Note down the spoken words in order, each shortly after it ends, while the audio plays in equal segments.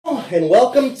and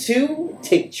welcome to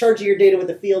Take Charge of Your Data with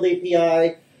the Field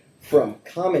API, from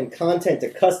common content to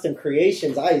custom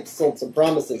creations. I sold some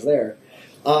promises there.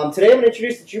 Today I'm going to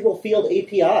introduce the Drupal Field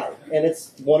API, and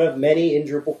it's one of many in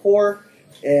Drupal core,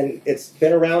 and it's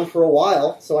been around for a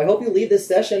while, so I hope you leave this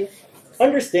session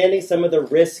understanding some of the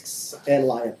risks and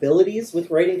liabilities with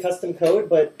writing custom code,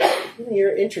 but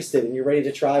you're interested and you're ready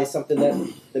to try something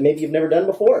that maybe you've never done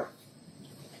before.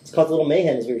 It's called a little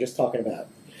mayhem, as we were just talking about.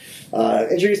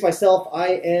 Introduce myself.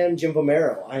 I am Jim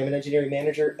Vomero. I am an engineering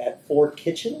manager at Ford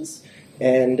Kitchens,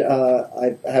 and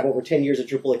I have over 10 years of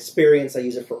Drupal experience. I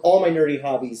use it for all my nerdy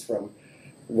hobbies, from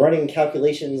running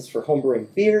calculations for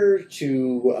homebrewing beer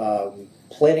to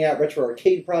planning out retro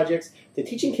arcade projects to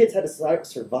teaching kids how to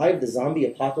survive the zombie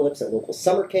apocalypse at local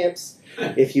summer camps.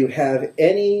 If you have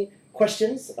any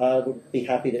questions, I would be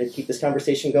happy to keep this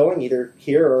conversation going, either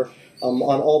here or on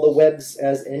all the webs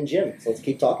as nJim. So let's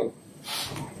keep talking.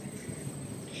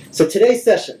 So today's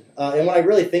session, and when I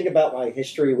really think about my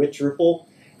history with Drupal,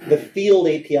 the Field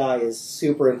API is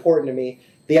super important to me.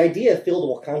 The idea of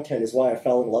fieldable content is why I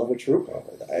fell in love with Drupal.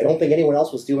 I don't think anyone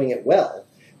else was doing it well,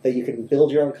 that you can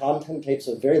build your own content types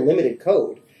with very limited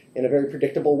code in a very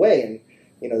predictable way.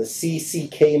 And the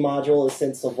CCK module has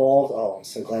since evolved. Oh, I'm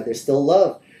so glad there's still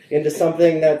love, into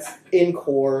something that's in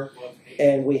core.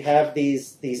 And we have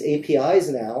these APIs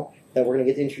now that we're going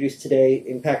to get introduced today.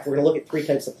 In fact, we're going to look at 3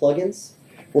 types of plugins.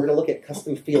 We're going to look at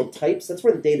custom field types. That's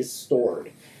where the data is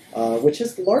stored, which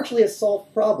is largely a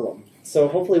solved problem. So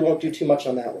hopefully we won't do too much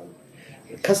on that one.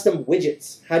 Custom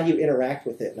widgets. How do you interact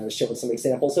with it? And I was showing some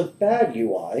examples of bad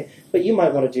UI, but you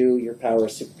might want to do your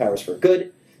superpowers for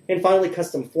good. And finally,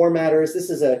 custom formatters. This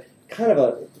is a kind of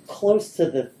a close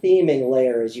to the theming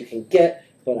layer as you can get,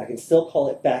 but I can still call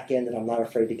it backend, and I'm not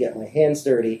afraid to get my hands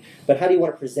dirty. But how do you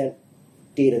want to present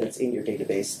data that's in your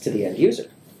database to the end user?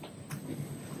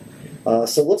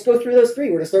 So let's go through those 3.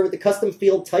 We're going to start with the custom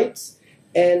field types.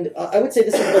 And I would say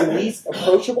this is the least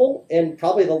approachable and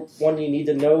probably the one you need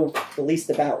to know the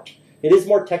least about. It is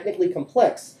more technically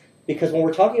complex because when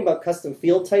we're talking about custom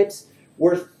field types,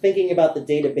 we're thinking about the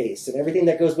database and everything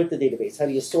that goes with the database. How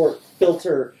do you sort,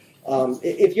 filter?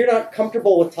 If you're not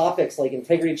comfortable with topics like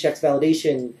integrity checks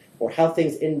validation or how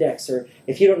things index, or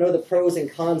if you don't know the pros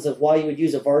and cons of why you would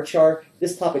use a varchar,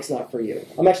 this topic's not for you.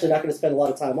 I'm actually not going to spend a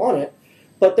lot of time on it,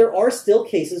 but there are still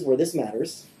cases where this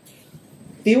matters.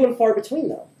 Few and far between,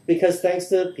 though, because thanks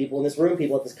to people in this room,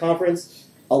 people at this conference,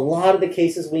 a lot of the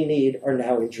cases we need are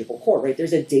now in Drupal core, right?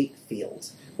 There's a date field.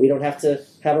 We don't have to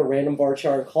have a random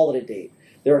varchar and call it a date.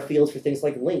 There are fields for things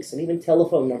like links and even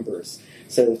telephone numbers.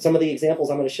 So some of the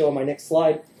examples I'm going to show on my next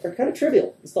slide are kind of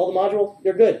trivial. Install the module,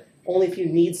 you're good. Only if you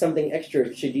need something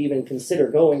extra should you even consider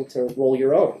going to roll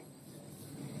your own.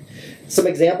 Some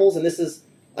examples, and this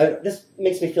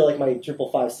makes me feel like my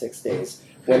Drupal 5.6 days,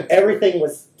 when everything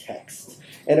was text.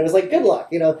 And it was like, good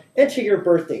luck, enter your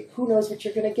birthday. Who knows what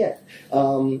you're going to get?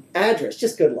 Address,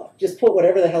 just good luck. Just put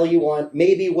whatever the hell you want.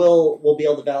 Maybe we'll be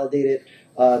able to validate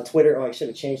it. Twitter, oh, I should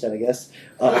have changed that, I guess.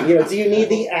 Do you need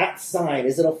the @ sign?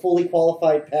 Is it a fully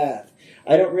qualified path?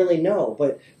 I don't really know,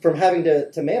 but from having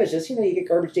to manage this, you get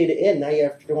garbage data in. Now you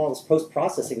have to do all this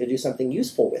post-processing to do something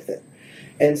useful with it.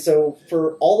 And so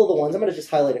for all of the ones, I'm going to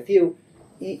just highlight a few.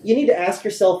 You need to ask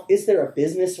yourself, is there a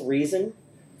business reason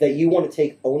that you want to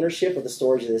take ownership of the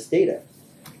storage of this data?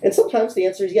 And sometimes the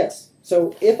answer is yes.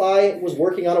 So if I was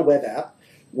working on a web app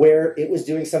where it was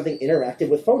doing something interactive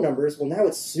with phone numbers, well, now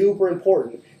it's super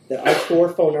important that I store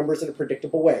phone numbers in a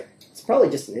predictable way. It's probably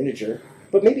just an integer,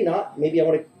 but maybe not. Maybe I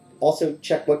want to also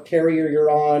check what carrier you're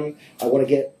on. I want to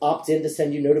get opt-in to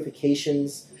send you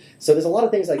notifications. So there's a lot of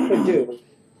things I could do.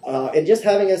 And just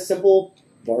having a simple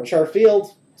varchar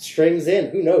field, strings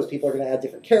in, who knows? People are going to add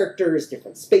different characters,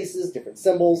 different spaces, different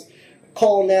symbols.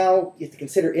 Call now, you have to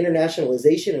consider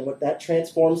internationalization and what that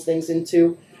transforms things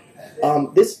into.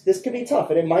 This could be tough,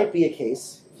 and it might be a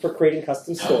case for creating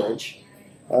custom storage.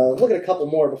 Look at a couple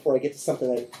more before I get to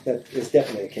something that is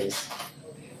definitely a case.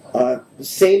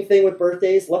 Same thing with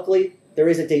birthdays. Luckily, there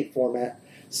is a date format.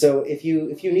 So if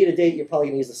you need a date, you're probably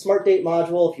going to use the Smart Date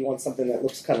module. If you want something that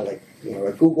looks kind of like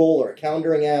a Google or a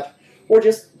calendaring app, or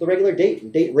just the regular date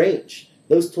and date range.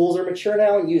 Those tools are mature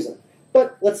now, and use them.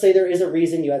 But let's say there is a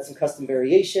reason you had some custom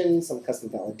variation, some custom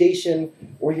validation,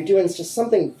 or you're doing just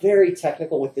something very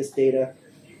technical with this data,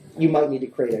 you might need to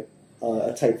create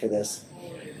a type for this.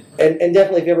 And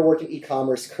definitely, if you ever worked in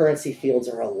e-commerce, currency fields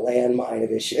are a landmine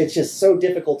of issue. It's just so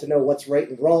difficult to know what's right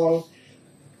and wrong.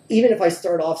 Even if I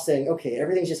start off saying, okay,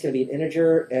 everything's just going to be an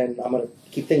integer, and I'm going to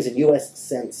keep things in US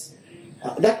cents,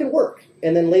 that can work.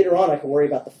 And then later on, I can worry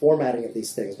about the formatting of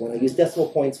these things, when I use decimal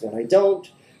points, when I don't,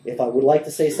 If I would like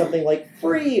to say something like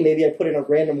free, maybe I put in a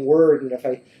random word, and if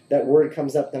that word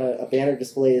comes up, then a banner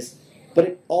displays. But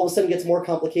it all of a sudden gets more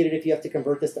complicated if you have to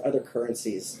convert this to other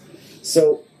currencies.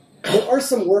 So there are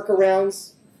some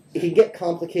workarounds. It can get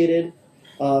complicated.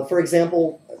 For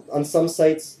example, on some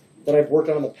sites that I've worked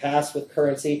on in the past with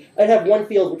currency, I'd have one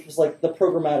field which was like the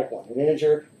programmatic one, an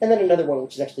integer, and then another one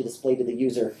which is actually displayed to the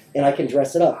user, and I can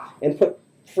dress it up and put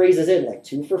phrases in like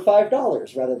 2 for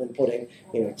 $5 rather than putting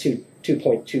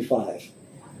 2.25.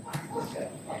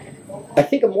 I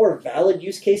think a more valid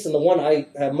use case, and the one I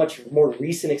have much more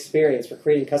recent experience for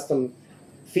creating custom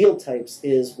field types,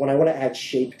 is when I want to add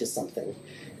shape to something.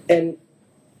 And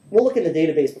we'll look in the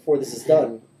database before this is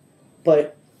done,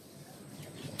 but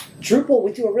Drupal,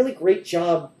 we do a really great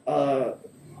job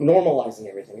normalizing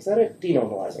everything. Is that it?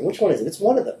 Denormalizing. Which one is it? It's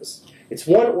one of those. It's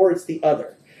one or it's the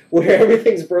other, where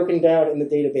everything's broken down in the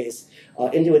database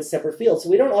into its separate fields. So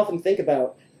we don't often think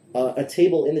about a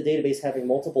table in the database having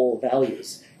multiple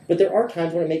values. But there are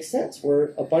times when it makes sense,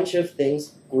 where a bunch of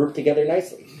things group together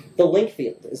nicely. The link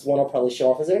field is one I'll probably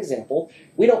show off as an example.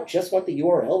 We don't just want the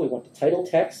URL, we want the title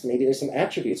text, maybe there's some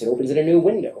attributes, it opens in a new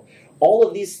window. All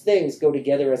of these things go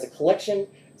together as a collection,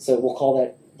 so we'll call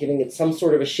that giving it some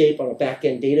sort of a shape on a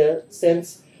back-end data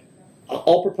sense.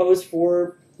 I'll propose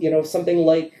for something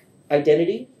like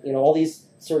identity, all these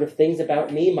sort of things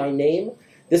about me, my name.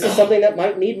 This is something that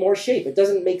might need more shape. It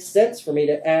doesn't make sense for me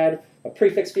to add a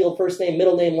prefix field, first name,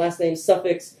 middle name, last name,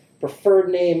 suffix, preferred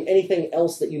name, anything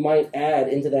else that you might add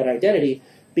into that identity,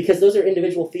 because those are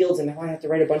individual fields, and now I have to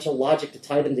write a bunch of logic to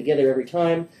tie them together every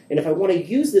time. And if I want to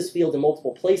use this field in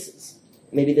multiple places,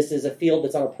 maybe this is a field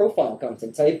that's on a profile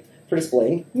content type for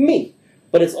displaying me,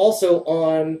 but it's also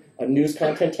on a news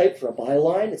content type for a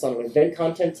byline, it's on an event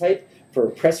content type for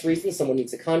a press reason, someone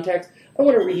needs a contact. I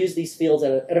want to reuse these fields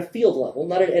at a field level,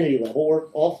 not an entity level. We're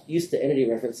all used to entity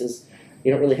references.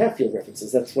 You don't really have field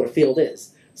references. That's what a field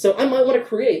is. So I might want to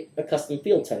create a custom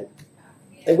field type.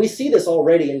 And we see this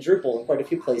already in Drupal in quite a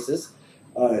few places.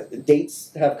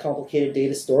 Dates have complicated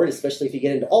data stored, especially if you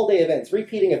get into all-day events,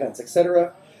 repeating events,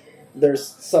 etc. There's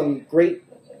some great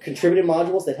contributed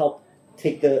modules that help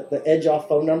take the edge off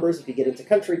phone numbers if you get into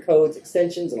country codes,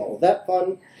 extensions, and all of that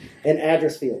fun. And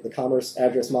address field, the commerce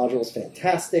address module is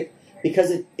fantastic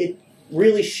because it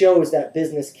really shows that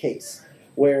business case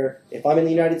where if I'm in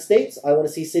the United States, I want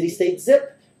to see city, state,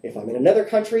 zip. If I'm in another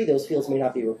country, those fields may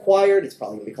not be required. It's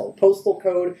probably going to be called postal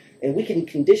code, and we can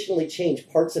conditionally change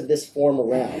parts of this form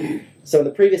around. So in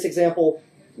the previous example,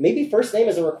 maybe first name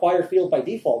is a required field by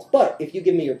default, but if you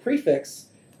give me your prefix,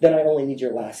 then I only need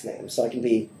your last name. So I can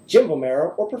be Jim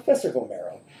Vomero or Professor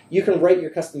Vomero. You can write your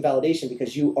custom validation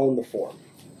because you own the form.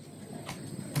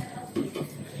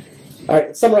 All right,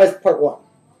 let's summarize part one.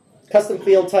 Custom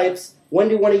field types. When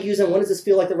do you want to use them? When does this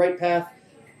feel like the right path?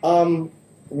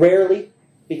 Rarely,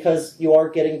 because you are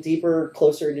getting deeper,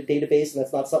 closer into database, and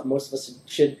that's not something most of us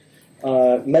should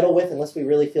meddle with unless we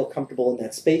really feel comfortable in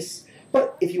that space.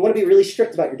 But if you want to be really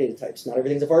strict about your data types, not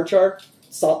everything's a varchar,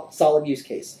 solid use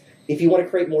case. If you want to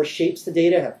create more shapes to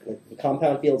data, have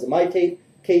compound fields in my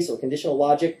case, or conditional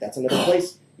logic, that's another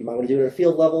place. You might want to do it at a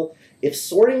field level. If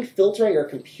sorting, filtering, or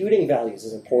computing values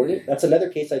is important, that's another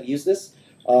case I've used this.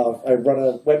 I run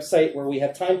a website where we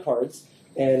have time cards,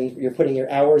 and you're putting your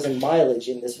hours and mileage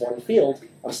in this one field.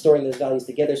 I'm storing those values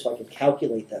together so I can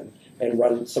calculate them and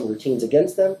run some routines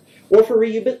against them. Or for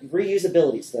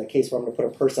reusability, so that case where I'm going to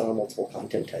put a person on multiple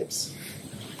content types.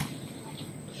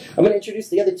 I'm going to introduce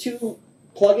the other two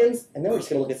plugins, and then we're just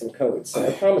going to look at some codes.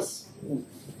 I promise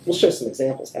we'll show some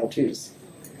examples, how-tos.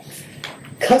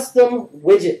 Custom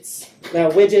widgets.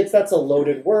 Now, widgets, that's a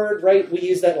loaded word, right? We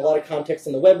use that in a lot of contexts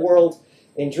in the web world.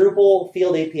 In Drupal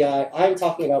Field API, I'm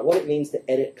talking about what it means to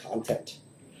edit content.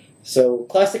 So,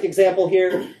 classic example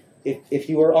here, if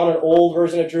you were on an old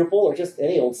version of Drupal or just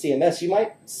any old CMS, you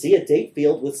might see a date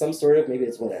field with some sort of, maybe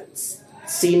it's what, a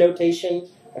C notation.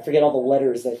 I forget all the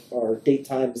letters that are date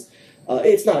times.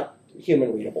 It's not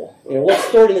human readable. What's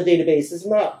stored in the database is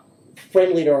not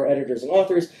friendly to our editors and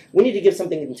authors. We need to give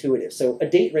something intuitive. So a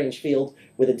date range field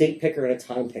with a date picker and a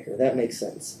time picker, that makes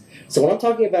sense. So when I'm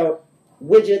talking about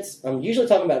widgets, I'm usually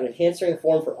talking about enhancing the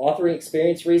form for authoring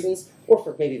experience reasons or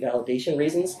for maybe validation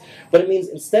reasons. But it means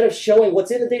instead of showing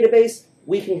what's in the database,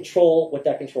 we can control what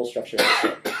that control structure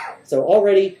is. So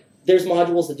already there's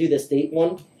modules that do this date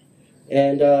one,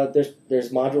 and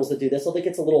there's modules that do this. I think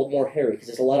it's a little more hairy because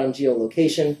there's a lot on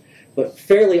geolocation. But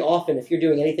fairly often, if you're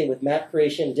doing anything with map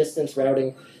creation, distance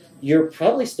routing, you're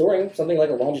probably storing something like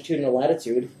a longitude and a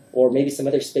latitude, or maybe some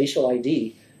other spatial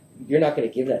ID. You're not going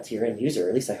to give that to your end user.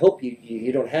 At least I hope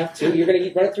you don't have to. You're going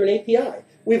to run it through an API.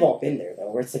 We've all been there, though.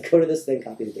 where it's like, go to this thing,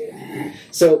 copy the data.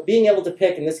 So being able to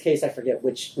pick, in this case, I forget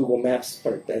which Google Maps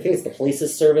part, I think it's the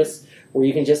Places service, where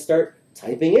you can just start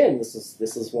typing in. This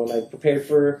is one I prepared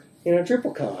for,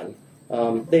 DrupalCon.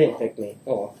 They didn't pick me.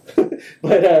 Oh,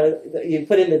 but you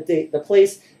put in the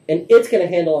place, and it's going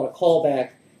to handle on a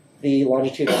callback the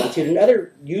longitude, latitude, and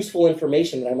other useful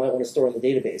information that I might want to store in the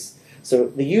database. So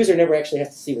the user never actually has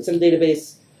to see what's in the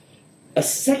database. A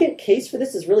second case for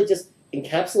this is really just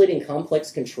encapsulating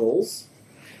complex controls.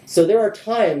 So there are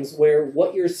times where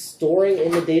what you're storing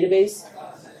in the database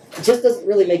just doesn't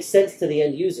really make sense to the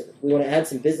end user. We want to add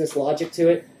some business logic to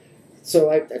it.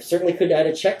 So I certainly could add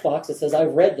a checkbox that says,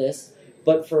 I've read this,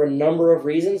 but for a number of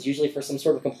reasons, usually for some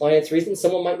sort of compliance reason,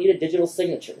 someone might need a digital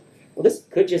signature. Well, this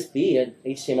could just be an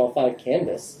HTML5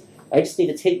 canvas. I just need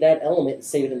to take that element and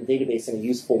save it in the database in a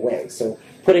useful way. So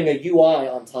putting a UI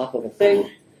on top of a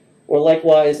thing, or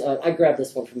likewise, I grabbed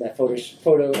this one from that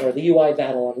photo or the UI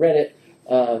battle on Reddit.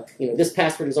 This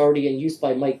password is already in use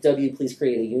by Mike W. Please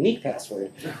create a unique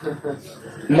password.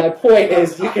 My point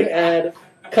is you can add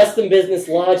custom business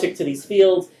logic to these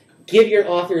fields, give your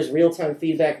authors real-time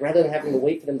feedback rather than having to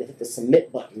wait for them to hit the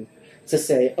submit button to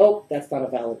say, oh, that's not a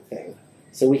valid thing.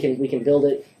 So we can build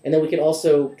it, and then we can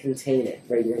also contain it,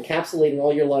 right? You're encapsulating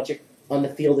all your logic on the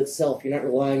field itself. You're not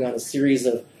relying on a series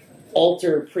of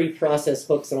alter pre-processed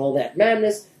hooks and all that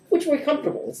madness, which we're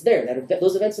comfortable. It's there.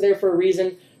 Those events are there for a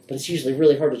reason, but it's usually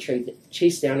really hard to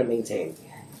chase down and maintain.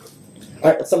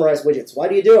 All right, let's summarize widgets. Why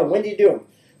do you do them? When do you do them?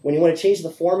 When you want to change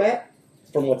the format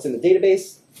from what's in the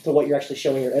database to what you're actually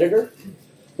showing your editor.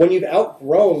 When you've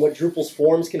outgrown what Drupal's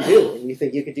forms can do and you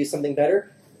think you could do something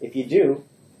better, if you do,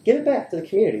 give it back to the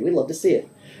community. We'd love to see it.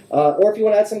 Or if you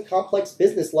want to add some complex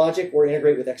business logic or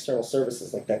integrate with external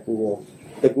services like the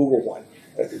Google one.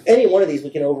 Any one of these we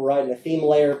can override in a theme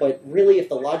layer, but really if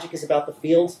the logic is about the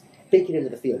fields, bake it into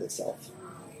the field itself.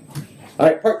 All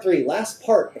right, part 3, last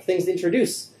part of things to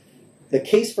introduce. The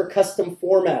case for custom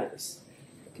formatters.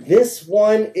 This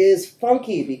one is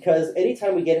funky because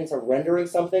anytime we get into rendering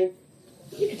something,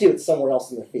 you could do it somewhere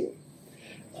else in the theme.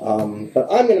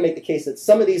 But I'm going to make the case that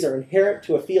some of these are inherent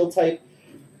to a field type.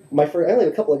 I only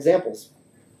have a couple examples,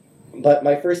 but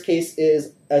my first case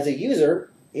is as a user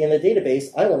in a database,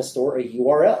 I want to store a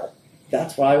URL.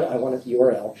 That's why I want a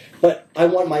URL. But I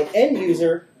want my end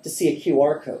user to see a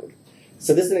QR code.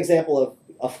 So this is an example of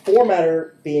a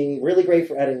formatter being really great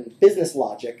for adding business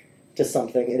logic to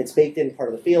something, and it's baked in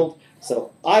part of the field.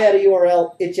 So I add a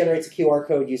URL, it generates a QR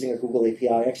code using a Google API.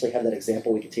 I actually have that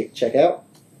example we could check out.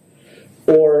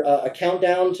 Or a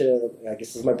countdown to, I guess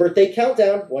this is my birthday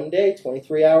countdown, 1 day,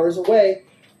 23 hours away.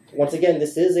 Once again,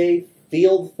 this is a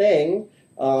field thing.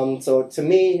 So to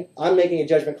me, I'm making a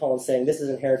judgment call and saying this is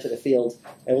inherent to the field,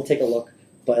 and we'll take a look.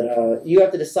 But you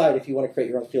have to decide if you want to create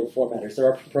your own field formatters.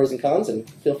 There are pros and cons, and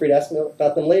feel free to ask me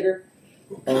about them later.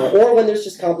 Or when there's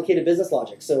just complicated business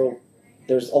logic. So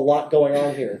there's a lot going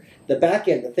on here. The back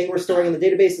end, the thing we're storing in the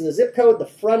database is a zip code. The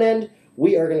front end,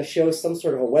 we are going to show some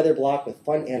sort of a weather block with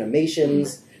fun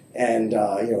animations, and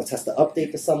it has to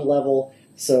update to some level.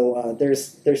 So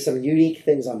there's some unique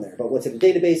things on there. But what's in the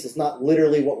database is not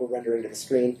literally what we're rendering to the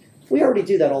screen. We already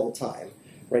do that all the time,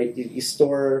 right? You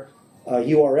store a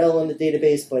URL in the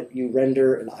database, but you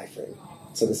render an iframe.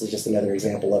 So this is just another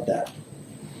example of that.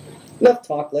 Enough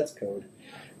talk, let's code.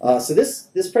 So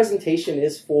this presentation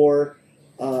is for,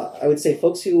 I would say,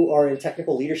 folks who are in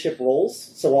technical leadership roles.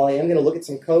 So while I am going to look at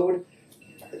some code,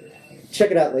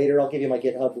 check it out later. I'll give you my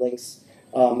GitHub links.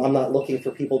 I'm not looking for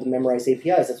people to memorize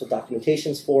APIs. That's what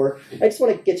documentation's for. I just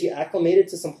want to get you acclimated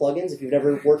to some plugins. If you've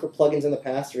never worked with plugins in the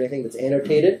past or anything that's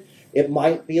annotated, it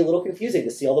might be a little confusing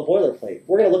to see all the boilerplate.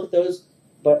 We're going to look at those,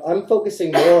 but I'm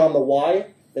focusing more on the why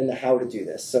than the how to do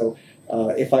this. So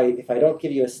if I don't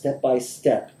give you a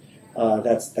step-by-step,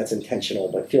 that's intentional,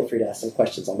 but feel free to ask some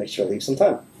questions. I'll make sure to leave some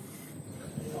time.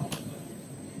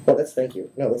 Oh, thank you.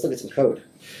 No, let's look at some code.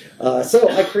 So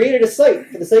I created a site.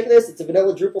 For the sake of this, it's a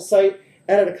vanilla Drupal site,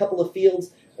 added a couple of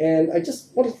fields, and I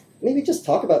just want to maybe just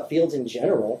talk about fields in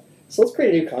general. So let's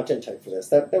create a new content type for this.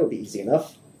 That would be easy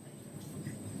enough.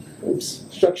 Oops.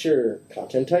 Structure,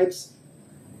 content types,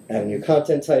 add a new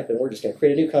content type, and we're just going to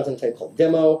create a new content type called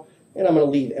demo, and I'm going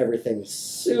to leave everything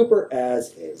super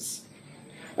as is.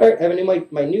 All right, I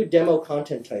have my new demo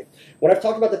content type. When I've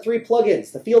talked about the 3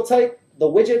 plugins, the field type, the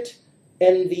widget,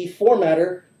 and the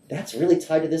formatter, that's really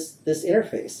tied to this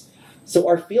interface. So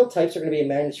our field types are going to be in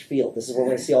managed field. This is where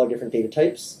we're going to see all our different data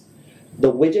types.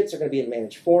 The widgets are going to be in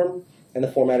managed form, and the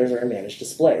formatters are in managed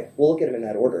display. We'll look at them in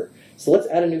that order. So let's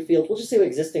add a new field. We'll just say an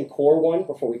existing core one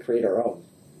before we create our own.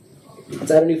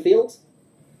 Let's add a new field.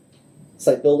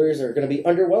 Site builders are going to be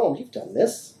underwhelmed. You've done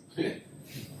this.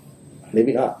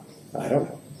 Maybe not. I don't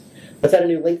know. Let's add a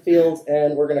new link field,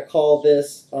 and we're going to call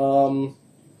this, I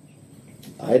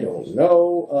don't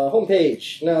know,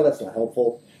 homepage. No, that's not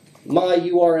helpful. My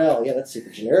URL. Yeah, that's super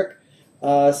generic.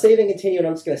 Save and continue, and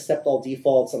I'm just going to accept all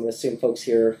defaults. I'm going to assume folks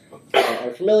here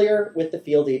are familiar with the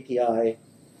Field API.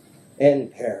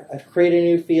 And there, I've created a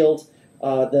new field.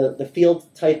 The field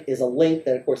type is a link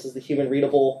that, of course, is the human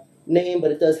readable name,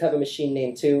 but it does have a machine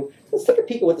name too. Let's take a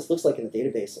peek at what this looks like in the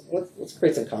database. Let's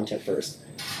create some content first.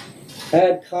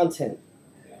 Add content.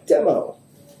 Demo.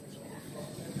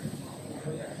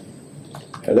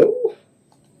 Hello.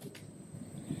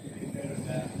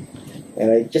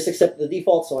 And I just accepted the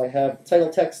default, so I have the title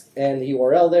text and the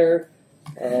URL there.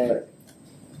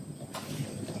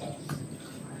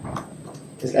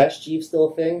 Is AskJeeves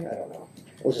still a thing? I don't know.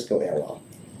 We'll just go AOL.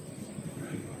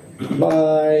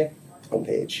 My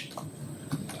homepage.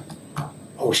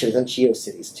 Oh, should have done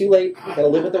GeoCities. Too late. Gotta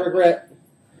live with the regret.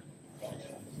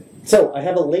 So I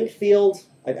have a link field.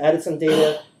 I've added some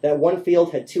data. That one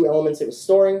field had 2 elements it was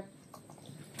storing.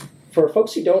 For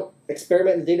folks who don't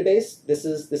experiment in the database, this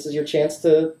is your chance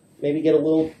to maybe get a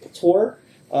little tour.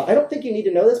 I don't think you need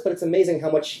to know this, but it's amazing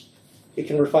how much it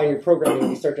can refine your programming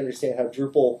when you start to understand how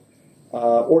Drupal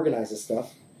organizes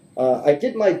stuff. I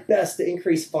did my best to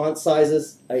increase font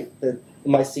sizes. The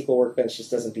MySQL Workbench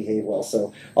just doesn't behave well,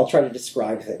 so I'll try to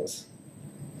describe things.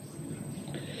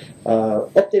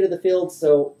 Updated the fields,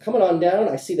 so coming on down,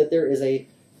 I see that there is a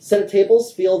set of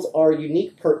tables. Fields are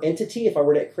unique per entity. If I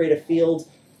were to create a field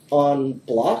on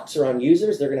blocks or on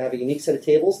users, they're going to have a unique set of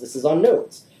tables. This is on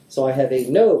nodes. So I have a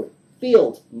node,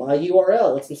 field, my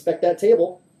URL. Let's inspect that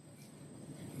table.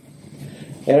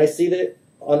 And I see that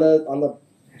on the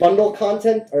bundle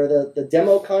content, or the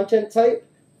demo content type,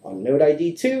 on node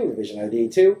ID 2, revision ID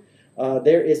 2,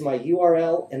 there is my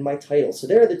URL and my title. So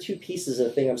there are the 2 pieces of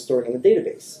the thing I'm storing in the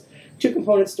database. 2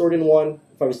 components stored in one.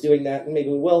 If I was doing that, and maybe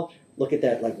we will, look at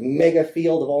that like mega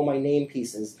field of all my name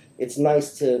pieces. It's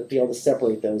nice to be able to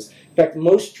separate those. In fact,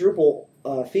 most Drupal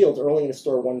fields are only going to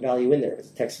store 1 value in there. If it's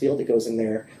a text field, it goes in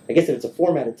there. I guess if it's a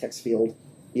formatted text field,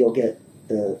 you'll get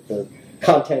the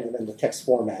content and then the text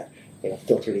format,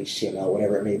 filtered HTML,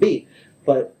 whatever it may be.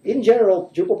 But in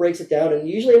general, Drupal breaks it down, and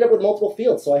you usually end up with multiple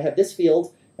fields. So I have this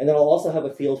field, and then I'll also have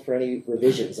a field for any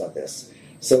revisions of this.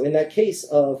 So in that case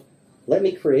of, let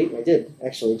me create, and I did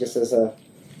actually just as a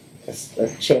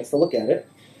chance to look at it.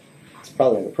 It's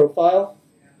probably on the profile.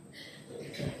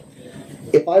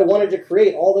 If I wanted to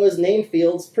create all those name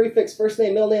fields, prefix, first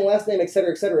name, middle name, last name,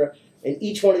 etc., and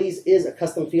each one of these is a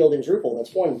custom field in Drupal.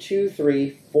 That's 1, 2,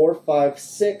 3, 4, 5,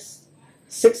 6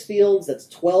 fields. That's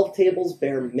 12 tables,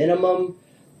 bare minimum.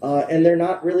 And they're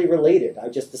not really related. I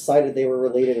just decided they were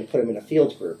related and put them in a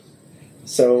field group.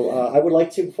 So I would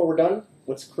like to, before we're done,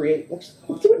 let's do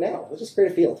it now. Let's just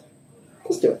create a field.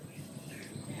 Let's do it.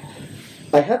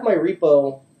 I have my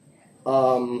repo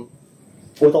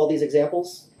with all these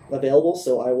examples available,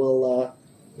 so I will.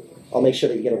 I'll make sure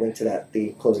that you get a link to that, the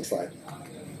closing slide.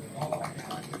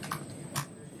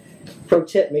 Pro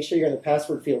tip: make sure you're in the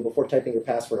password field before typing your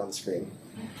password on the screen.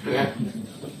 Yeah.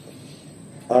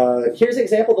 Here's an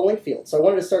example of the link field. So I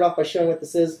wanted to start off by showing what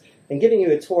this is and giving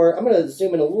you a tour. I'm going to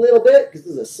zoom in a little bit because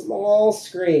this is a small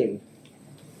screen.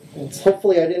 And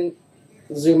hopefully I didn't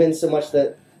zoom in so much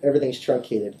that everything's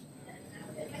truncated.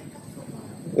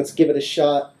 Let's give it a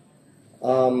shot.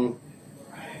 I'll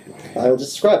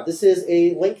just describe. This is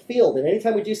a link field, and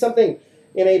anytime we do something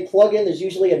in a plugin, there's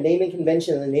usually a naming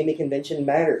convention, and the naming convention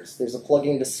matters. There's a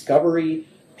plugin discovery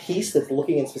piece that's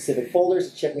looking in specific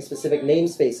folders, checking specific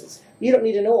namespaces. You don't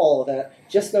need to know all of that.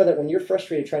 Just know that when you're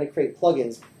frustrated trying to create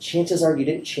plugins, chances are you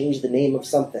didn't change the name of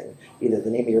something, either the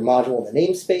name of your module in the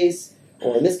namespace,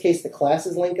 or in this case, the class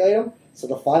is link item, so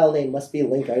the file name must be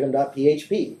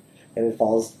linkitem.php. And it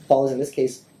follows in this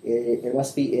case, it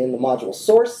must be in the module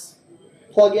source,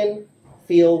 plugin,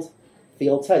 field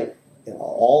type.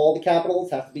 All the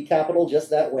capitals have to be capital just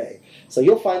that way. So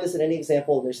you'll find this in any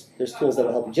example. There's tools that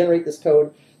will help you generate this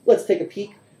code. Let's take a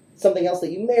peek. Something else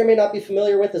that you may or may not be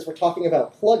familiar with as we're talking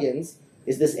about plugins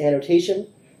is this annotation.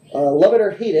 Love it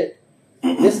or hate it,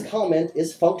 this comment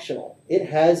is functional. It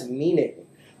has meaning.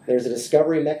 There's a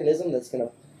discovery mechanism that's going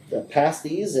to pass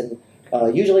these, and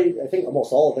usually, I think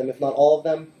almost all of them, if not all of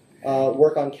them,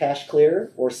 work on cache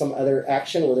clear or some other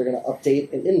action where they're going to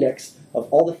update an index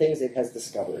of all the things it has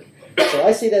discovered. So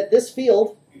I see that this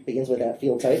field, begins with that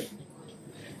field type,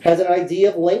 has an ID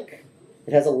of link.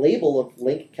 It has a label of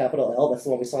link, capital L, that's the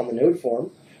one we saw in the node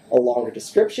form. A longer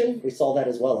description, we saw that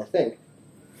as well, I think.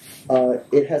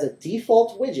 It has a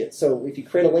default widget. So if you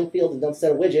create a link field and don't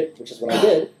set a widget, which is what I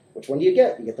did, which one do you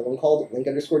get? You get the one called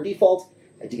link_default,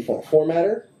 a default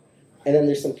formatter. And then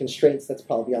there's some constraints that's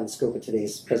probably beyond the scope of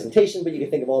today's presentation, but you can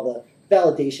think of all the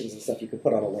validations and stuff you could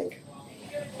put on a link.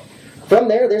 From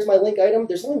there, there's my link item.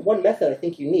 There's only one method I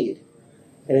think you need,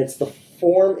 and it's the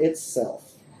form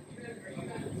itself.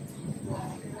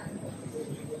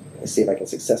 Let's see if I can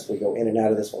successfully go in and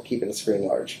out of this while keeping the screen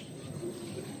large.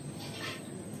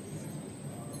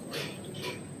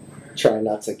 Try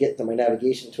not to get to my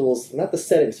navigation tools, not the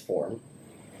settings form.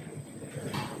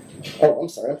 Oh, I'm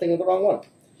sorry, I'm thinking of the wrong one.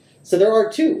 So there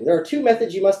are two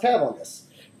methods you must have on this.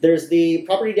 There's the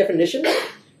property definition.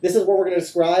 This is where we're going to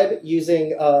describe using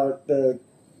the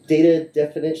data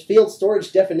definition, field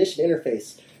storage definition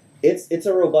interface. It's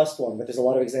a robust one, but there's a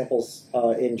lot of examples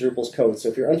in Drupal's code. So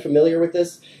if you're unfamiliar with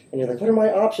this and you're like, what are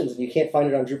my options? And you can't find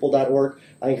it on Drupal.org,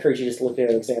 I encourage you just to look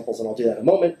at examples, and I'll do that in a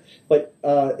moment. But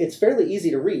it's fairly easy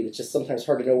to read. It's just sometimes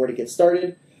hard to know where to get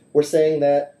started. We're saying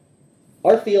that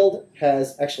our field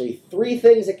has actually 3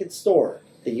 things it can store.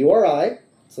 The URI,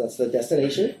 so that's the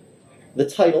destination, the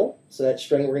title, so that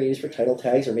string we're going to use for title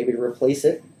tags or maybe to replace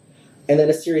it, and then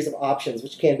a series of options,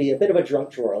 which can be a bit of a junk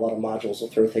drawer. A lot of modules will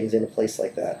throw things into place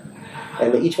like that.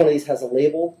 And each one of these has a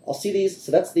label. I'll see these.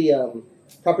 So that's the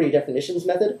property definitions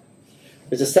method.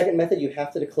 There's a second method you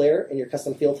have to declare in your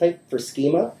custom field type for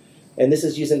schema, and this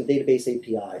is using the database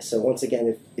API. So once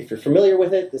again, if you're familiar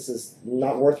with it, this is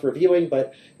not worth reviewing,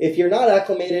 but if you're not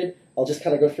acclimated, I'll just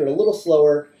kind of go through it a little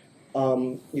slower.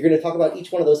 You're going to talk about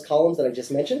each one of those columns that I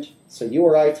just mentioned. So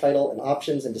URI, title, and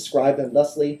options, and describe them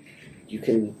thusly. You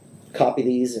can copy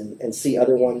these and see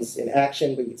other ones in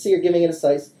action, but you can see you're giving it a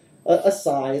size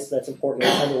that's important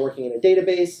every time you're working in a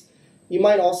database. You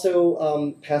might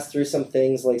also pass through some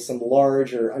things like some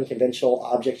large or unconventional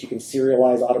objects you can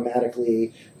serialize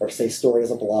automatically, or say store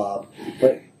as a blob.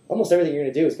 But almost everything you're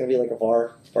going to do is going to be like a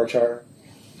varchar,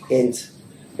 int.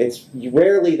 It's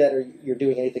rarely that you're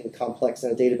doing anything complex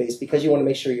in a database because you want to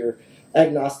make sure you're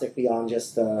agnostic beyond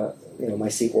just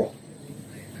MySQL.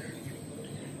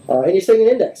 And you're setting an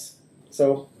index.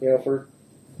 So,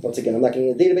 once again, I'm not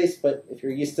getting a database, but if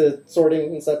you're used to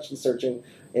sorting and such and searching,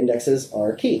 indexes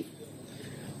are key.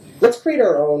 Let's create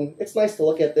our own. It's nice to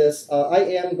look at this. I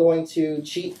am going to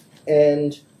cheat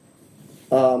and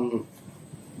go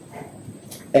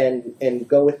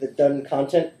with the done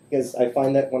content, because I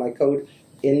find that when I code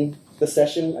in the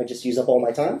session, I just use up all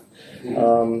my time.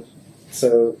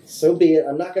 So be it.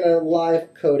 I'm not going to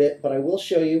live code it, but I will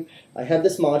show you. I have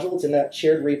this module. It's in that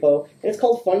shared repo, and it's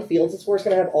called Fun Fields. It's where it's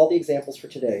going to have all the examples for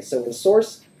today. So in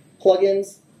source,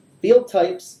 plugins, field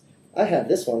types, I have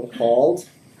this one called,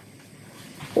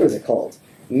 what is it called?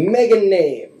 Mega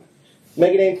Name.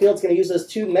 Mega Name field's going to use those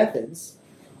 2 methods.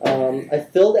 I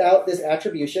filled out this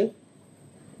attribution,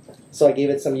 so I gave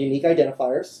it some unique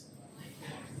identifiers.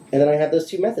 And then I have those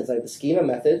 2 methods. I have the schema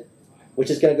method, which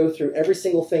is going to go through every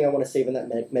single thing I want to save in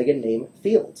that mega name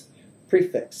field.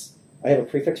 Prefix. I have a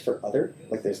prefix for other,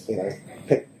 like there's,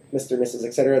 pick Mr., Mrs.,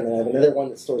 etc. And then I have another one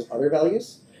that stores other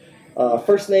values.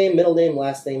 First name, middle name,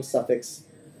 last name, suffix,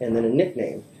 and then a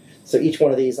nickname. So each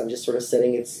one of these, I'm just sort of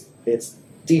setting its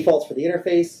defaults for the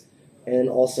interface, and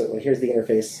also, here's the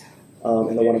interface,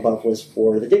 and the one above was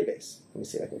for the database. Let me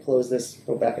see if I can close this,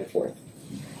 go back and forth.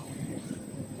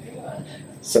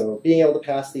 So being able to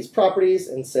pass these properties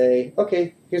and say,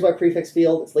 okay, here's my prefix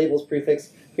field, its label is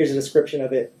prefix, here's a description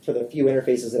of it for the few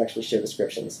interfaces that actually show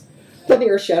descriptions. Nothing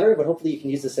earth-shattering, but hopefully you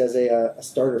can use this as a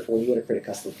starter for when you want to create a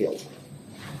custom field.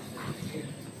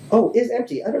 Oh, is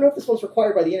empty. I don't know if this one's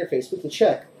required by the interface. We can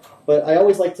check. But I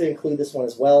always like to include this one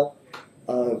as well.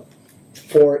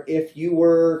 For if you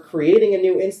were creating a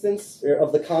new instance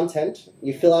of the content,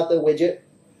 you fill out the widget,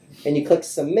 and you click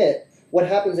Submit, what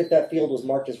happens if that field was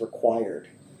marked as required?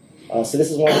 So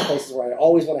this is one of the places where I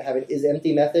always want to have an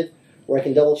isEmpty method, where I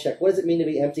can double check what does it mean to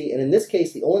be empty. And in this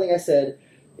case, the only thing I said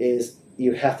is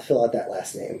you have to fill out that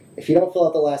last name. If you don't fill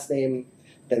out the last name,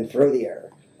 then throw the error.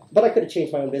 But I could have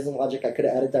changed my own business logic. I could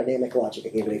have added dynamic logic. I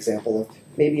gave an example of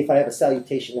maybe if I have a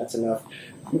salutation, that's enough.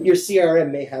 Your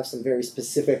CRM may have some very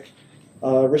specific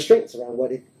restraints around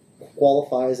what it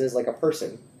qualifies as like a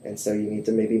person. And so you need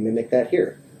to maybe mimic that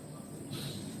here.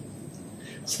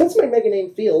 So that's my mega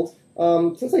name field.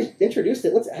 Since I introduced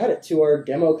it, let's add it to our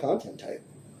demo content type.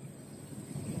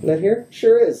 Isn't that here?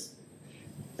 Sure is.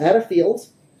 Add a field.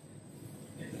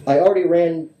 I already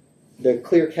ran the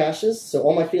clear caches, so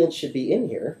all my fields should be in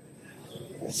here.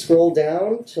 I scroll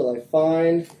down till I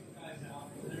find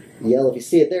yellow. If you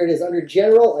see it, there it is. Under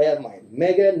general, I have my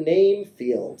mega name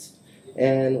fields.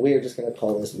 And we are just going to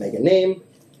call this mega name.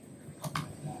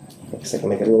 Looks like I can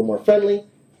make it a little more friendly.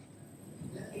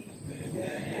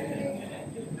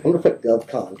 I'm going to put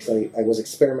GovCon because I was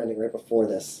experimenting right before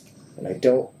this, and I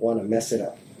don't want to mess it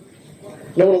up.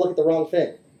 don't want to look at the wrong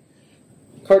thing.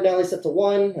 Cardinality set to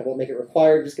 1. I won't make it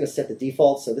required. I'm just going to set the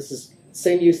default. So this is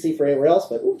same you see for anywhere else,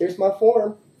 but ooh, there's my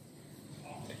form.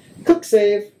 Click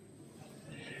Save.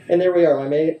 And there we are.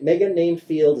 My mega name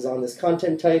field is on this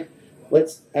content type.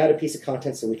 Let's add a piece of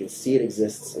content so we can see it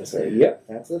exists and say, yep,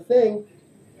 that's the thing.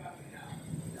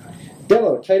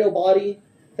 Demo, title body,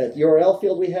 that URL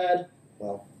field we had.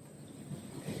 Well,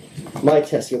 my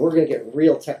test here. We're going to get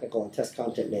real technical and test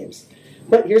content names.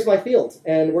 But here's my field.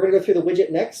 And we're going to go through the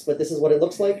widget next, but this is what it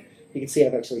looks like. You can see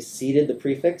I've actually seeded the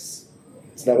prefix.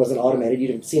 So that wasn't automated. You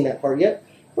haven't seen that part yet.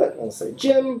 But I'll say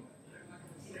nJim,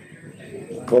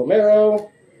 Vomero,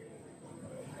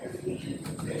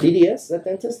 DDS, is that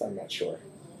dentist? I'm not sure.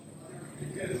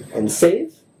 And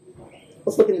save.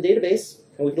 Let's look in the database,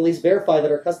 and we can at least verify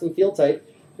that our custom field type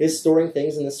is storing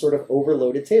things in this sort of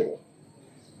overloaded table.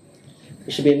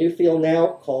 There should be a new field now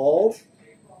called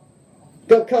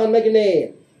GovCon Mega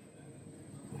Name.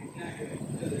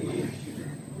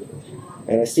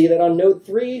 And I see that on node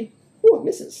 3, ooh, it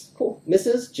misses. Cool.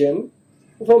 Misses nJim,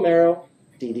 Vomero,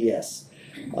 DDS.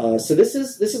 So this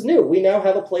is new. We now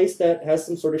have a place that has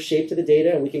some sort of shape to the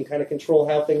data, and we can kind of control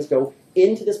how things go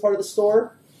into this part of the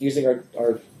store using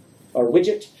our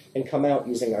widget and come out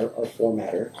using our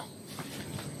formatter.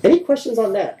 Any questions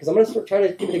on that? Because I'm going to try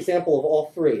to give an example of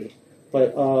all 3,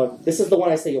 but this is the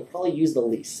one I say you'll probably use the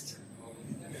least.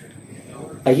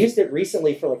 I used it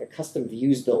recently for like a custom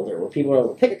views builder where people are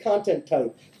able to pick a content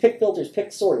type, pick filters,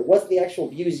 pick sort. It wasn't the actual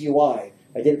views UI.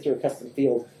 I did it through a custom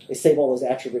field. They save all those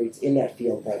attributes in that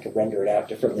field, and I could render it out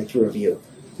differently through a view.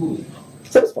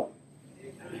 So it was fun.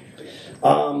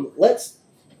 Let's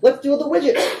do the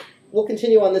widget. We'll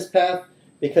continue on this path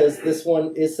because this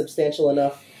one is substantial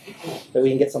enough that we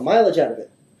can get some mileage out of it.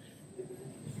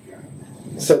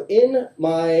 So in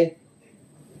my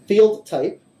field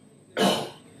type,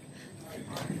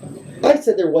 I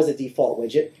said there was a default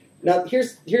widget. Now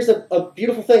here's a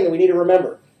beautiful thing that we need to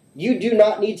remember. You do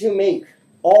not need to make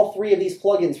all 3 of these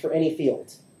plugins for any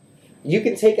field. You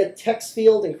can take a text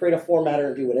field and create a formatter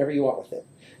and do whatever you want with it.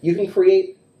 You can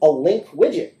create a link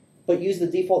widget, but use the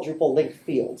default Drupal link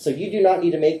field. So you do not need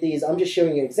to make these. I'm just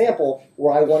showing you an example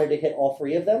where I wanted to hit all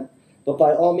 3 of them. But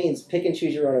by all means, pick and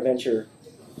choose your own adventure.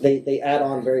 They add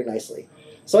on very nicely.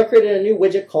 So I created a new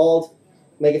widget called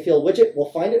Mega Field Widget.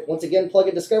 We'll find it. Once again,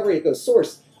 plugin discovery. It goes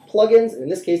source, plugins, and in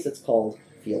this case, it's called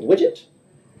Field Widget.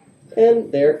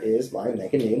 And there is my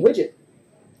Mega Name widget.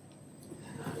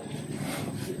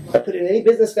 I put in any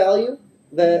business value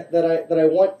that I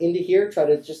want into here, try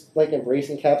to just like embrace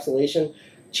encapsulation.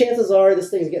 Chances are this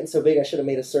thing's getting so big I should have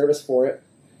made a service for it.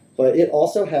 But it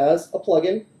also has a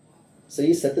plugin, so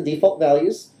you set the default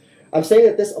values. I'm saying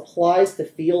that this applies to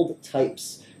field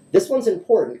types. This one's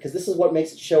important because this is what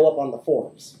makes it show up on the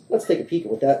forms. Let's take a peek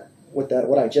at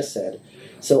what I just said.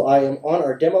 So I am on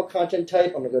our demo content type.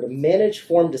 I'm going to go to Manage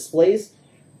Form Displays.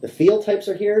 The field types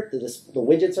are here, the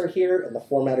widgets are here, and the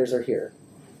formatters are here.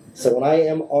 So when I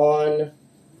am on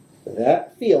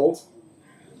that field,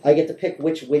 I get to pick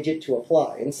which widget to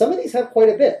apply. And some of these have quite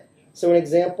a bit. So an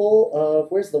example of,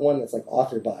 where's the one that's like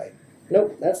authored by?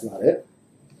 Nope, that's not it.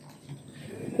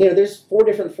 You know, there's 4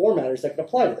 different formatters that can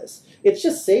apply to this. It's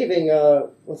just saving,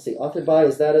 let's see, authored by,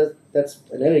 that's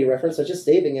an entity reference, so it's just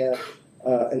saving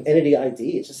an entity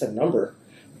ID, it's just a number.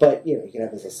 But, you know, you can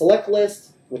have this a select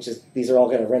list, which is, these are all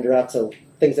going to render out to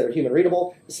things that are human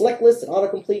readable. The select list, an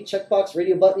autocomplete, checkbox,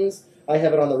 radio buttons. I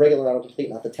have it on the regular autocomplete,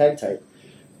 not the tag type.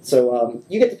 So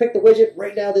you get to pick the widget.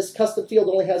 Right now, this custom field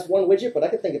only has 1 widget, but I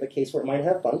could think of a case where it might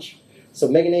have a bunch. So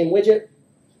Mega Name widget,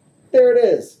 there it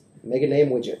is, Mega Name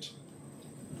widget.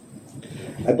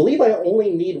 I believe I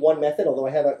only need 1 method, although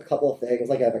I have a couple of things,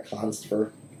 like I have a const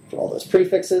for all those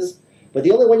prefixes. But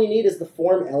the only one you need is the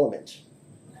form element.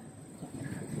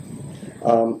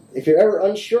 If you're ever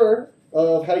unsure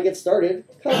of how to get started,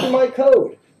 copy my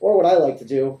code. Or what I like to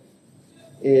do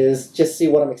is just see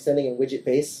what I'm extending in widget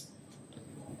base,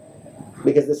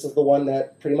 because this is the one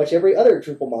that pretty much every other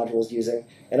Drupal module is using,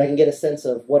 and I can get a sense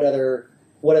of what other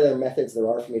methods there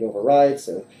are for me to override.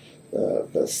 So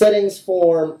the settings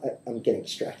form, I'm getting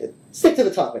distracted. Stick to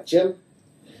the topic, Jim.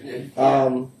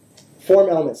 Form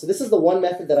elements. So this is the one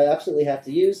method that I absolutely have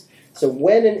to use. So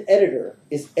when an editor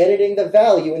is editing the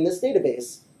value in this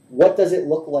database, what does it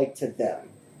look like to them?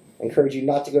 I encourage you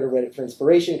not to go to Reddit for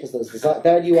inspiration, because those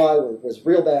bad UI was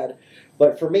real bad.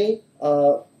 But for me,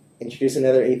 introduce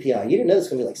another API. You didn't know there's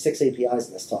going to be like 6 APIs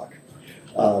in this talk.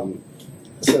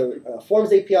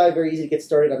 Forms API, very easy to get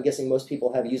started. I'm guessing most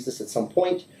people have used this at some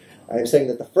point. I'm saying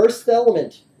that the first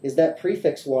element is that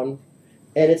prefix one,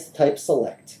 and it's type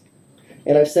select.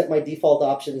 And I've set my default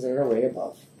options in an array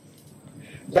above.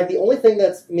 In fact, the only thing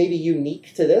that's maybe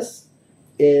unique to this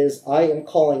is I am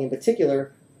calling, in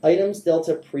particular, items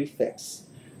delta prefix.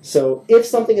 So if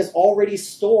something is already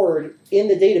stored in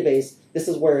the database, this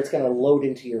is where it's going to load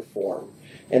into your form.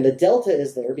 And the delta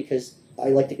is there because I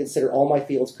like to consider all my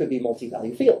fields could be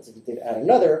multi-value fields. If you did add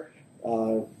another,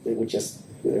 it would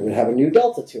have a new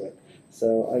delta to it.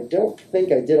 So I don't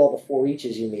think I did all the for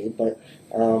eaches you need, but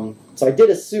so I did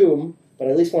assume, but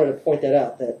I at least wanted to point that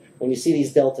out, that when you see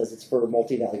these deltas, it's for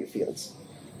multi-value fields.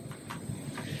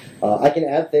 I can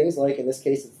add things like, in this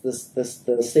case, it's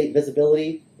the state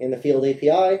visibility in the Field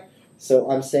API.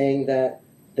 So I'm saying that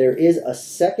there is a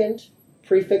second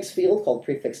prefix field called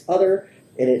prefix other,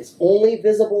 and it's only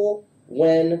visible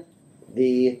when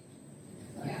the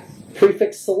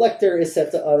prefix selector is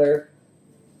set to other,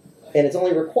 and it's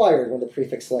only required when the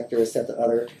prefix selector is set to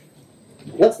other.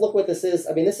 Let's look what this is.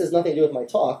 I mean, this has nothing to do with my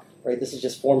talk, right? This is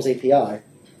just Forms API.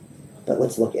 But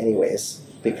let's look anyways,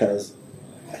 because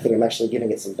I think I'm actually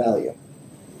giving it some value.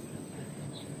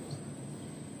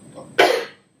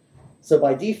 So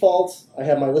by default, I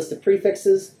have my list of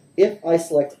prefixes. If I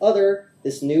select other,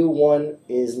 this new one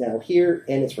is now here,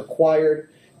 and it's required.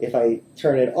 If I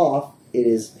turn it off, it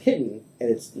is hidden, and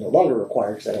it's no longer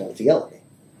required because I don't want it to yell at me.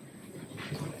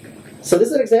 So this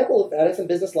is an example of adding some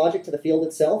business logic to the field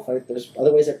itself. There's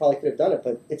other ways I probably could have done it,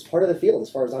 but it's part of the field as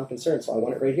far as I'm concerned, so I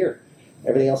want it right here.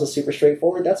 Everything else is super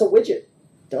straightforward. That's a widget.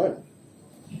 Done.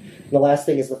 And the last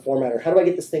thing is the formatter. How do I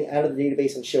get this thing out of the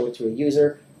database and show it to a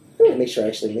user? I'm going to make sure I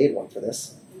actually made one for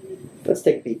this. Let's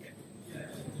take a peek.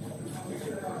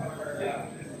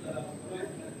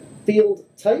 Field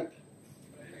type.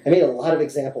 I made a lot of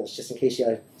examples just in case you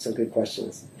had some good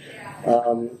questions.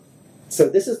 So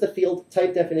this is the field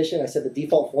type definition. I said the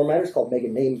default formatter is called mega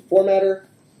name formatter.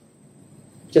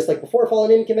 Just like before, follow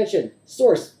naming convention.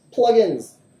 Source,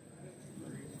 plugins,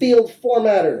 field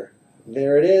formatter.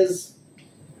 There it is.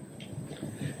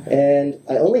 And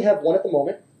I only have one at the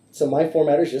moment, so my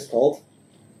formatter is just called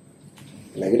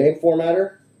mega name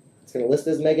formatter. It's going to list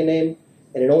as mega name,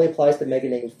 and it only applies to mega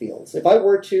name fields. If I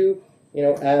were to,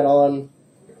 add on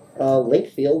link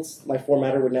fields, my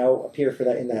formatter would now appear for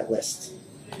that in that list.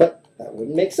 But that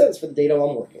wouldn't make sense for the data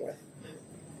I'm working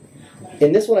with.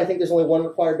 In this one, I think there's only one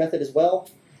required method as well.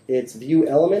 It's view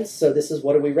elements. So this is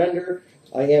what do we render.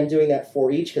 I am doing that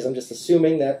for each because I'm just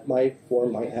assuming that my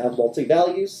form might have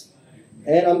multi-values.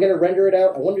 And I'm going to render it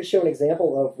out. I wanted to show an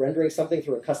example of rendering something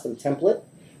through a custom template.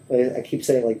 I keep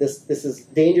saying like this is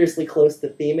dangerously close to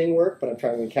theming work, but I'm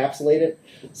trying to encapsulate it.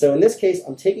 So in this case,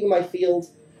 I'm taking my field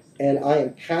and I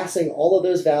am passing all of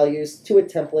those values to a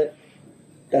template.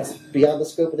 That's beyond the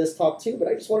scope of this talk too, but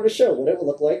I just wanted to show what it would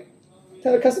look like to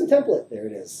have a custom template. There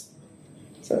it is.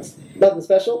 So it's nothing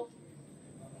special,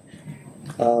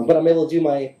 but I'm able to do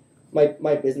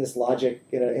my business logic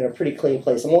in a pretty clean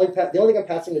place. The only thing I'm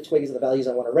passing to Twig is the values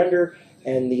I want to render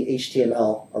and the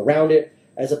HTML around it,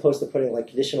 as opposed to putting like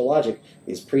conditional logic.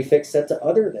 Is prefix set to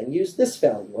other, then use this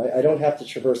value. I don't have to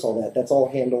traverse all that. That's all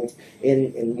handled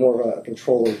in more of a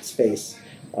controller space.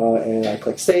 And I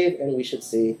click save, and we should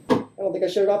see, I don't think I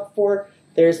showed it off before,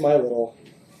 there's my little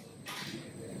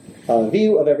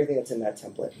view of everything that's in that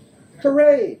template.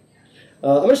 Hooray!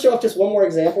 I'm going to show off just one more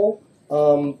example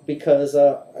because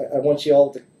I want you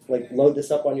all to load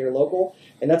this up on your local,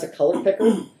 and that's a color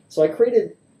picker. So I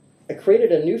created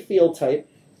a new field type,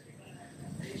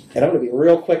 and I'm going to be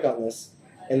real quick on this.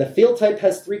 And the field type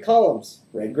has 3 columns,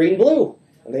 red, green, blue,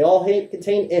 and they all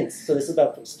contain ints. So this is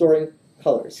about storing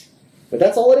colors. But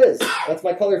that's all it is. That's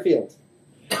my color field.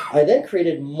 I then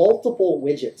created multiple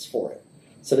widgets for it.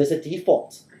 So there's a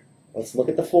default. Let's look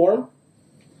at the form.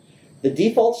 The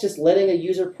default's just letting a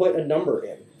user put a number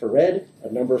in. For red,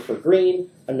 a number for green,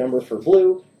 a number for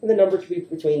blue, and the number to be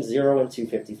between 0 and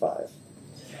 255.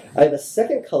 I have a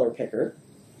second color picker.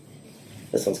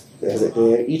 This one's,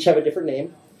 they each have a different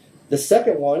name. The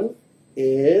second one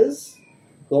is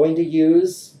going to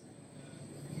use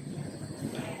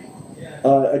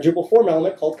a Drupal form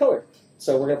element called color.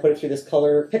 So we're going to put it through this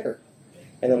color picker.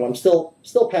 And then I'm still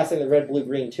passing the red, blue,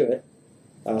 green to it.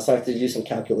 So I have to do some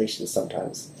calculations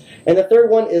sometimes. And the third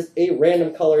one is a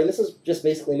random color. And this is just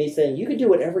basically me saying you can do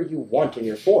whatever you want in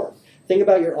your form. Think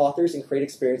about your authors and create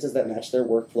experiences that match their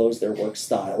workflows, their work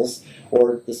styles,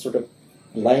 or the sort of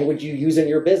language you use in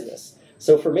your business.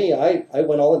 So for me, I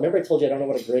went all in. Remember I told you I don't know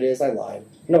what a grid is? I lied.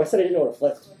 No, I said I didn't know what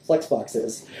a flexbox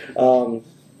is.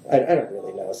 I don't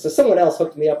really know. So someone else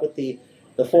hooked me up with the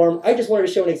form. I just wanted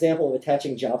to show an example of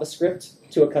attaching JavaScript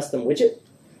to a custom widget.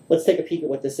 Let's take a peek at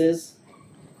what this is.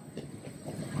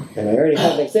 And I already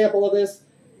have an example of this.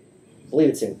 I believe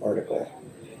it's in article.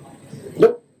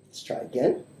 Nope. Let's try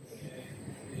again.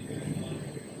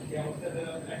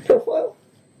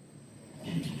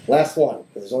 Last one,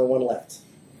 because there's only one left.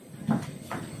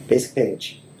 Basic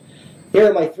page. Here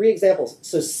are my 3 examples.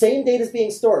 So same data is being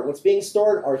stored. What's being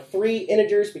stored are 3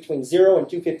 integers between 0 and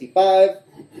 255.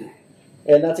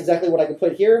 And that's exactly what I can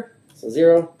put here. So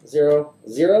 0, 0,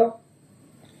 0.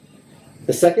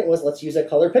 The second was, let's use a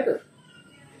color picker.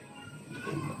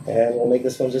 And we'll make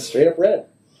this one just straight up red.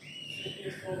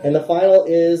 And the final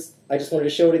is, I just wanted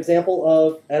to show an example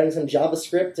of adding some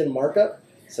JavaScript and markup.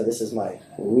 So this is my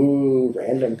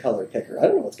random color picker. I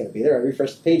don't know what's going to be there. I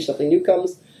refresh the page, something new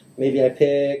comes. Maybe I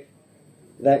pick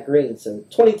that green. So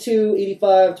 22,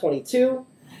 85, 22.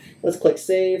 Let's click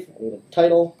save. I need a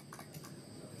title.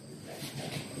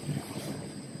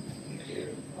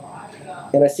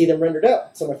 And I see them rendered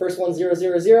out. So my first one, 0,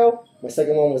 0, 0. My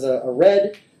second one was a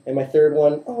red. And my third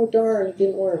one, oh darn, it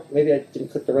didn't work. Maybe I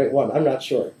didn't click the right one. I'm not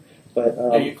sure. But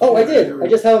oh, I did. I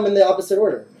just have them in the opposite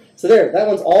order. So there, that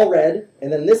one's all red.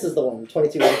 And then this is the one,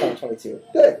 22, 85, 22.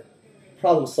 Good.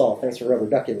 Problem solved. Thanks for rubber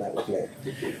ducking that with me.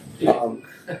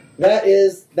 That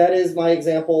is my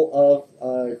example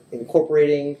of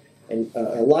incorporating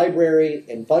a library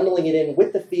and bundling it in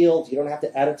with the field. You don't have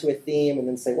to add it to a theme and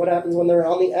then say, what happens when they're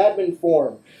on the admin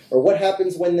form? Or what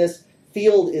happens when this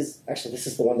field is, actually this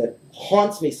is the one that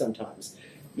haunts me sometimes.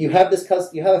 You have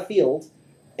a field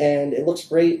and it looks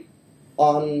great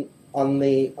on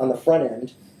the front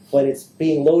end, but it's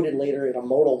being loaded later in a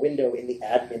modal window in the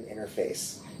admin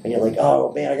interface. And you're like,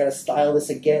 oh man, I got to style this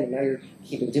again. And now you're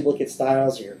keeping duplicate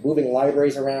styles, or you're moving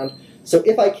libraries around. So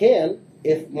if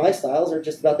my styles are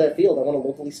just about that field, I want to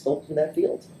locally sculpt from that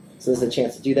field. So there's a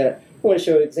chance to do that. I want to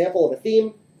show an example of a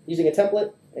theme using a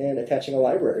template and attaching a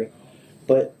library.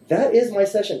 But that is my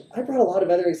session. I brought a lot of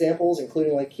other examples,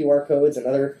 including like QR codes and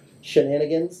other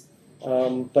shenanigans.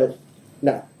 But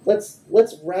now, let's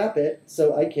wrap it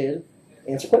so I can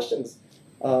answer questions.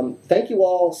 Thank you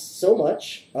all so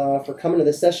much for coming to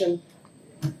this session.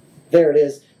 There it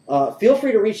is. Feel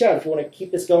free to reach out if you want to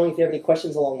keep this going, if you have any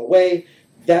questions along the way.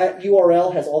 That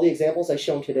URL has all the examples I've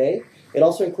shown today. It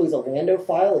also includes a Lando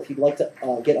file if you'd like to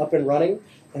get up and running.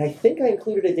 And I think I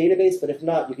included a database, but if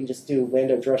not, you can just do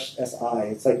Lando Drush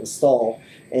SI. It's like install,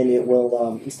 and it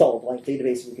will install a blank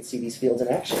database, and you can see these fields in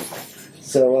action.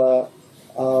 So,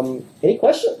 any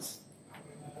questions?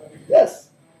 Yes?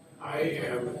 I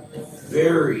am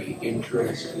very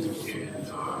interested in,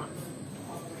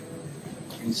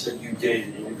 you said you did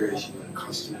an integration with a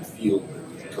custom field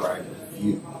that drive a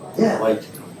view. Yeah. I'd like to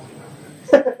know.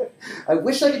 I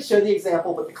wish I could show the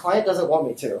example, but the client doesn't want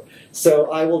me to.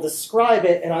 So I will describe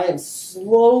it, and I am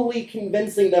slowly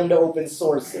convincing them to open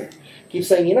source it. Keep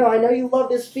saying, I know you love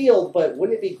this field, but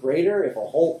wouldn't it be greater if a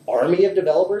whole army of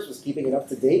developers was keeping it up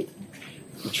to date?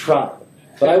 Try.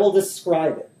 But I will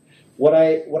describe it. What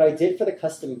I did for the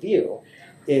custom view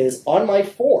is on my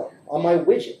form, on my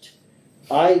widget,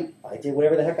 I did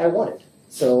whatever the heck I wanted.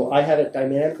 So I had it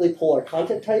dynamically pull our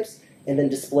content types and then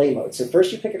display mode. So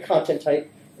first you pick a content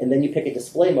type, and then you pick a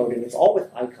display mode, and it's all with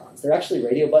icons. They're actually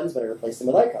radio buttons, but I replaced them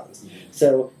with icons.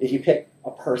 So if you pick a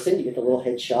person, you get the little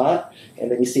headshot, and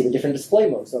then you see the different display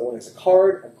modes. So one is a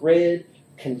card, a grid,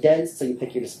 condensed, so you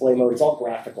pick your display mode. It's all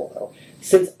graphical, though.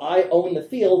 Since I own the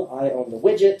field, I own the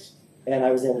widget, and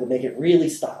I was able to make it really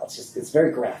styled. It's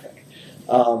very graphic.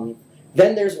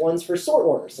 Then there's ones for sort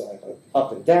order, so I go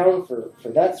up and down for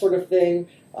that sort of thing.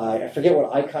 I forget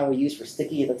what icon we use for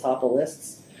sticky at the top of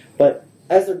lists, but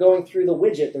as they're going through the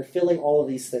widget, they're filling all of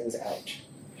these things out.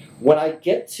 When I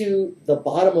get to the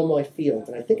bottom of my field,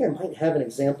 and I think I might have an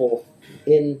example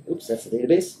in, oops, that's the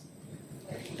database.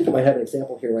 I think I might have an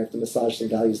example here where I have to massage some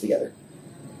values together.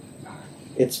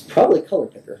 It's probably color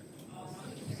picker.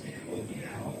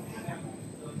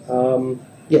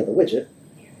 Yeah, the widget.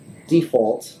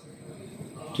 Default.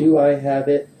 Do I have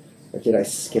it, or did I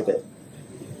skip it?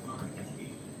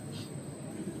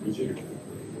 You're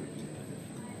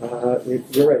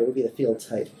right, it would be the field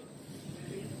type.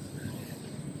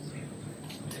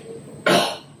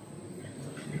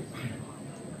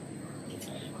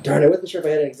 Darn, I wasn't sure if I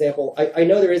had an example. I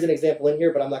know there is an example in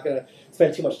here, but I'm not going to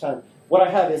spend too much time. What I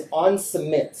have is on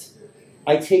submit.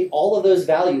 I take all of those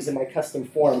values in my custom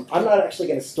form. I'm not actually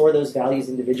going to store those values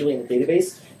individually in the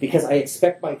database because I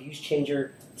expect my views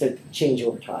changer to change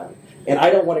over time. And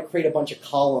I don't want to create a bunch of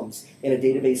columns in a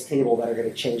database table that are going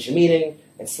to change the meaning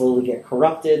and slowly get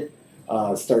corrupted,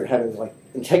 start having like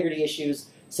integrity issues.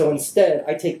 So instead,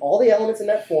 I take all the elements in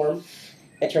that form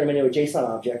and turn them into a JSON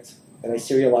object, and I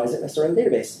serialize it and I store it in the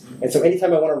database. And so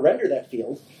anytime I want to render that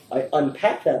field, I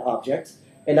unpack that object,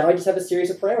 and now I just have a series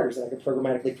of parameters that I can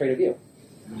programmatically create a view.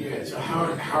 Yeah, so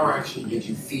how actually did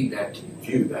you feed that to the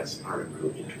view? That's the part of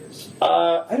really interest.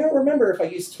 I don't remember if I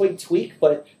used Twig Tweak,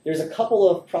 but there's a couple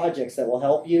of projects that will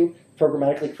help you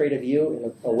programmatically create a view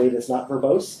in a way that's not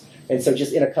verbose. And so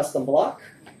just in a custom block,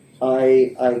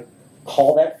 I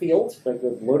call that field, like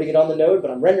loading it on the node,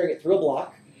 but I'm rendering it through a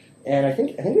block. And I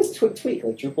think it was Twig Tweak.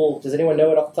 Like Drupal, does anyone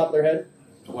know it off the top of their head?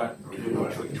 What? I didn't know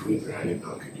Twig Tweak, but I didn't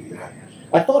know it could do that.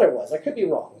 I thought it was. I could be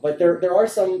wrong, but there are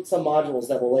some modules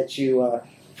that will let you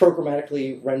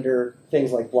programmatically render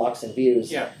things like blocks and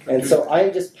views. Yeah. And so I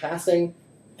am just passing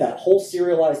that whole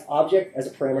serialized object as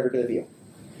a parameter to the view.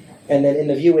 And then in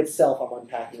the view itself, I'm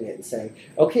unpacking it and saying,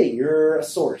 okay, you're a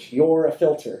sort, you're a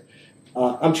filter.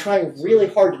 I'm trying really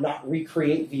hard to not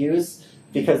recreate views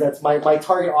because that's my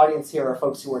target audience here are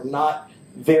folks who are not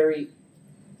very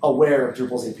aware of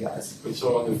Drupal's APIs. But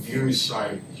so on the views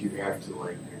side, you have to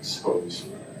like expose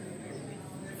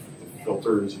the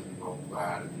filters and all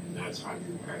that, and that's how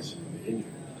you pass it in.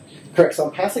 Correct. So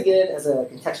I'm passing it in as a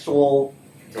contextual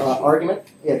argument,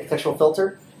 contextual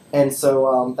filter, and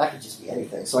so that could just be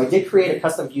anything. So I did create a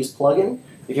custom views plugin.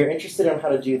 If you're interested in how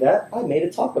to do that, I made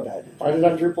a talk about it. Find it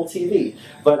on Drupal TV.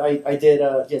 But I did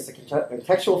just a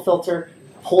contextual filter,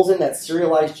 pulls in that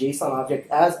serialized JSON object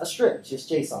as a string, just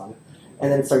JSON,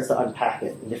 and then it starts to unpack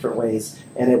it in different ways,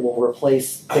 and it will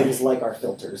replace things like our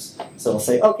filters. So it'll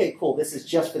say, okay, cool, this is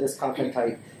just for this content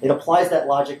type. It applies that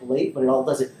logic late, but it all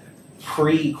does it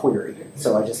pre-query.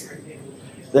 So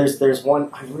there's one,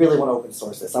 I really want to open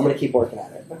source this. I'm going to keep working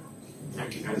at it.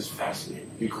 Actually, that is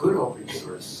fascinating. You could open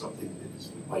source something that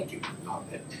is like it, not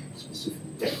that specific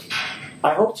dedicated.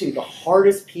 I hope to. The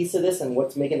hardest piece of this, and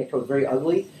what's making the code very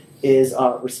ugly, is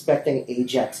respecting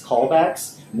AJAX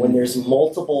callbacks when there's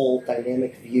multiple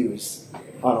dynamic views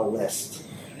on a list.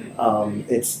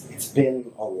 It's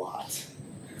been a lot.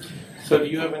 So do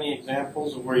you have any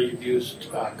examples of where you've used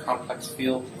complex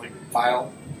fields, like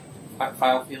file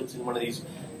fields in one of these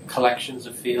collections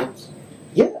of fields?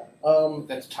 Yeah.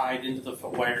 That's tied into the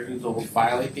wired into the whole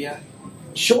file API?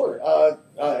 Sure.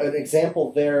 An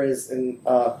example there is,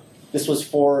 this was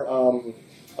for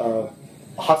a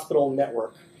hospital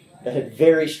network that had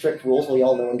very strict rules. We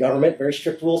all know in government, very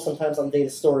strict rules sometimes on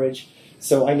data storage.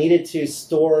 So I needed to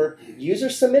store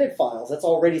user-submitted files, that's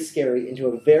already scary, into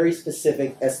a very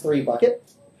specific S3 bucket.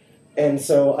 And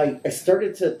so I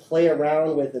started to play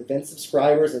around with event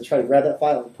subscribers and try to grab that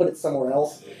file and put it somewhere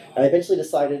else. And I eventually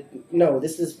decided, no,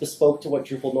 this is bespoke to what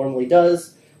Drupal normally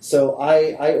does. So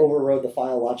I overrode the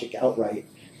file logic outright.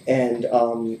 And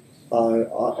on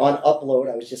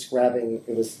upload, I was just grabbing,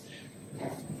 it was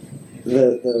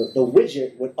the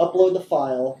widget would upload the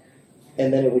file,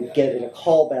 and then it would get in a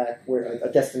callback where a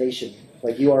destination,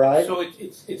 like URI. So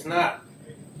it's not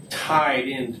tied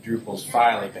into Drupal's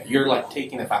file API. You're like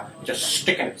taking the file, just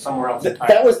sticking it somewhere else.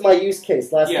 That was my use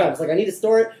case last time. It's like I need to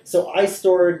store it, so I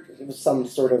stored some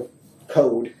sort of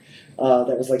code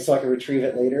that was like so I could retrieve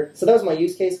it later. So that was my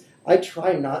use case. I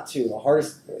try not to,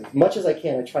 as much as I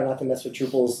can, I try not to mess with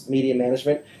Drupal's media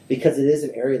management because it is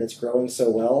an area that's growing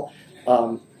so well,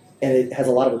 and it has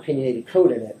a lot of opinionated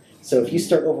code in it. So if you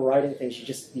start overriding things,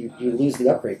 you lose the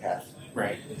upgrade path.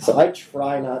 Right. So I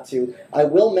try not to. I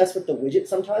will mess with the widget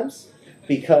sometimes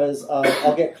because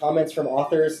I'll get comments from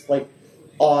authors like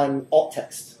on alt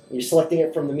text. You're selecting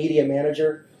it from the media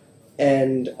manager,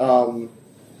 and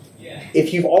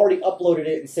if you've already uploaded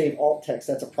it and saved alt text,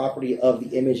 that's a property of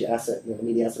the image asset, the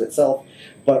media asset itself.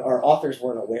 But our authors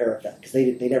weren't aware of that because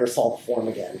they never saw the form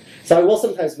again. So I will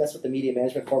sometimes mess with the media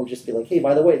management form, just be like, hey,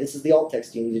 by the way, this is the alt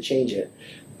text. You need to change it.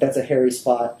 That's a hairy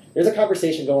spot. There's a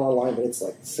conversation going online, but it's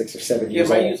like 6 or 7 years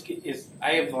old.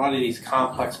 I have a lot of these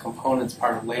complex components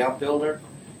part of Layout Builder,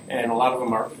 and a lot of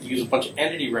them use a bunch of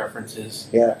entity references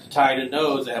to tie to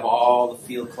nodes that have all the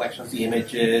field collections, the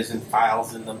images and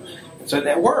files in them. And so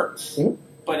that works,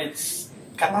 but it's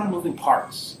got a lot of moving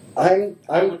parts. I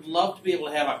would love to be able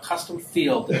to have a custom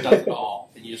field that does it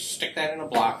all, and you just stick that in a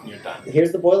block and you're done.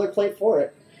 Here's the boilerplate for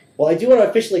it. Well, I do want to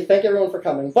officially thank everyone for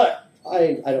coming, but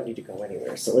I don't need to go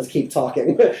anywhere, so let's keep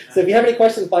talking. So if you have any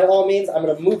questions, by all means, I'm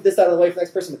going to move this out of the way for the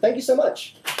next person, but thank you so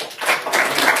much.